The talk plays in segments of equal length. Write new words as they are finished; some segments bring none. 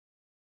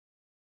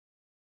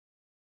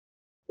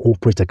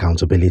Corporate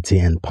Accountability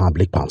and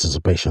Public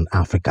Participation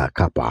Africa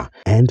CAPPA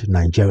and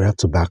Nigeria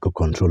Tobacco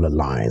Control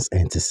Alliance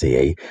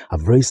NTCA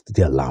have raised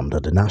the alarm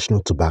that the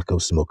National Tobacco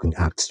Smoking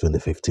Act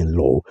 2015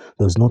 law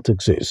does not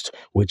exist,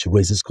 which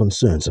raises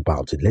concerns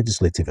about the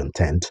legislative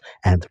intent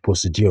and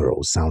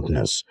procedural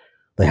soundness.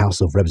 The House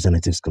of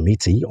Representatives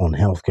Committee on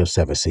Healthcare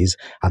Services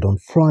had on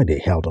Friday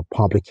held a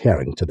public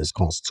hearing to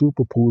discuss two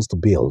proposed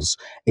bills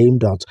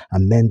aimed at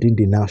amending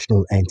the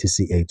National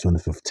NTCA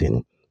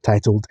 2015,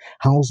 titled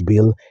House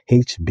Bill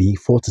HB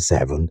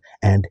 47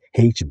 and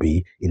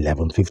HB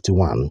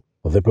 1151.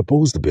 The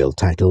proposed bill,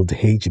 titled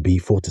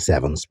HB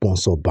 47,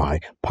 sponsored by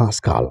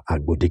Pascal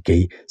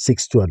Agbodike,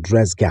 seeks to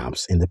address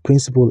gaps in the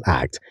Principal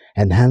Act,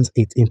 enhance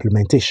its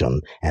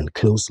implementation, and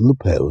close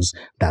loopholes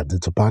that the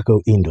tobacco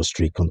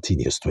industry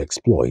continues to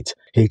exploit.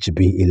 HB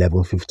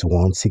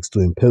 1151 seeks to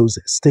impose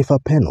stiffer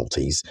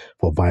penalties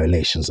for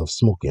violations of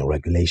smoking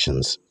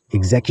regulations.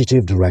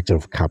 Executive Director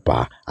of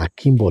CAPPA,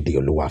 Akimbode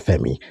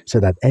Oluwafemi,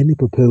 said that any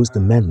proposed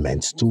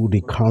amendments to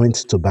the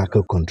current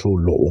tobacco control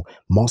law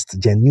must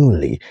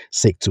genuinely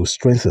seek to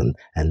strengthen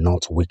and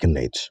not weaken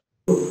it.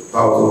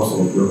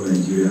 Thousands of young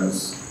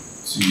Nigerians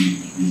to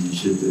be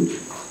initiated,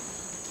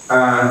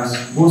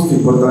 and most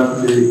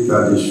importantly,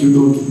 that they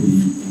shouldn't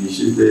be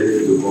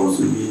initiated into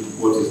consuming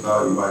what is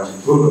now emerging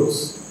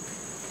products.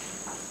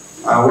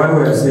 And when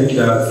we are saying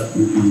that,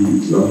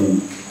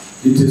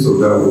 details of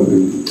that will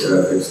be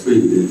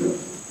explained later.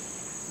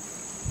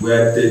 We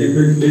are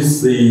deliberately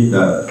saying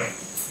that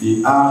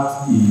the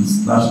Act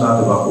is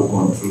National Tobacco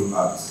Control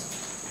Act,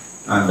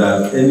 and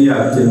that any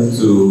attempt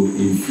to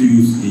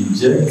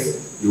inject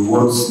the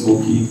word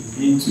smoking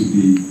into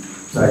the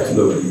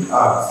title of the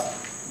Act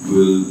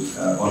will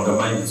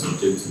undermine its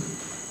objective.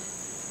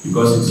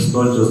 Because it is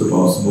not just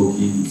about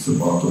smoking, it's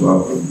about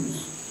tobacco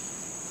use.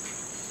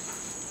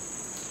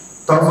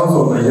 Thousands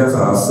of Nigerians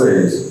are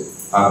said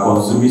are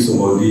consuming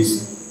some of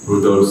these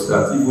products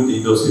that even the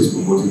industry is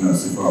promoting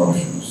as safer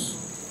options.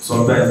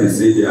 Sometimes they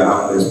say they are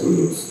harmless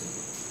products.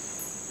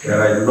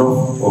 There are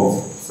enough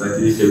of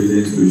scientific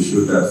evidence to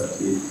show that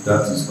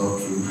that is not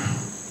true.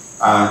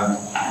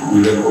 And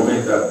we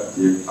recommend that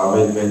the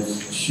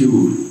amendment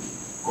should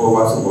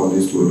cover some of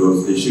these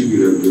products. They should be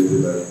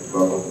regulated like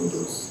tobacco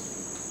products.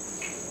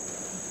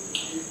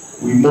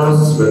 We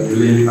must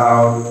regulate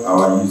how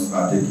our youth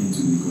are taken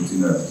to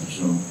nicotine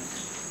addiction.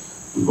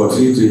 We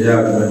continue to hear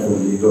arguments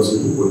from the industry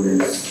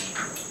proponents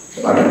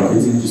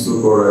advocating the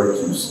so-called right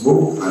to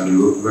smoke and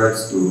the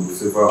rights to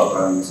safer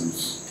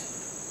alternatives.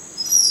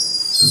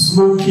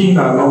 Smoking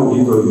along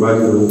with the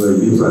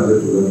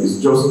value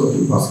is just not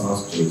a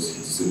personal choice.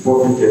 It is a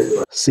public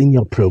health.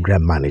 Senior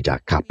Program Manager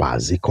CAPPA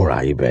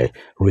Zikora Ibe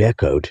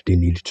re-echoed the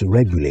need to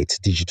regulate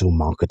digital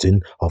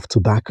marketing of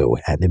tobacco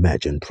and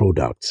emerging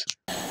products.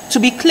 To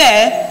be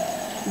clear,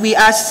 we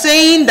are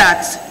saying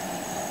that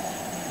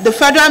the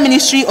Federal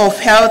Ministry of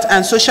Health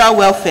and Social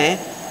Welfare,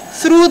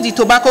 through the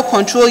Tobacco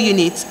Control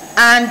Unit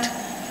and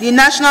the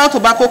National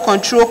Tobacco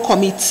Control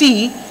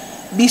Committee,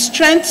 be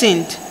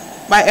strengthened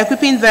by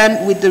equipping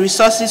them with the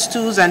resources,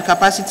 tools, and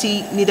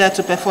capacity needed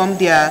to perform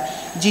their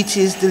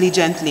duties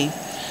diligently.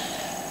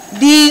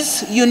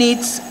 These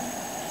units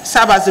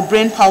serve as the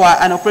brain power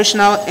and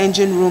operational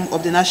engine room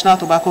of the National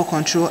Tobacco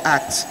Control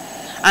Act.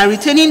 And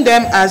retaining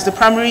them as the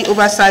primary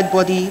oversight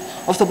body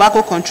of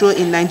tobacco control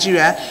in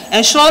Nigeria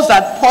ensures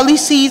that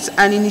policies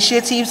and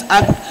initiatives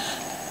are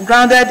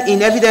grounded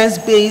in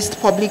evidence-based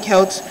public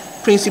health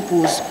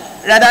principles,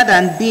 rather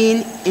than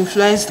being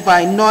influenced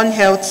by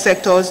non-health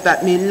sectors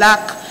that may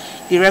lack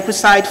the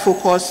requisite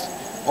focus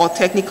or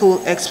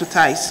technical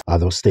expertise.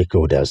 Other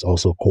stakeholders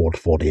also called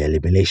for the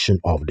elimination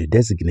of the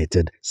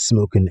designated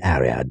smoking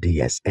area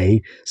DSA,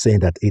 saying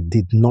that it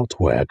did not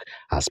work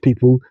as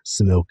people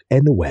smoke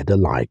anywhere they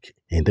like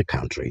in the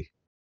country.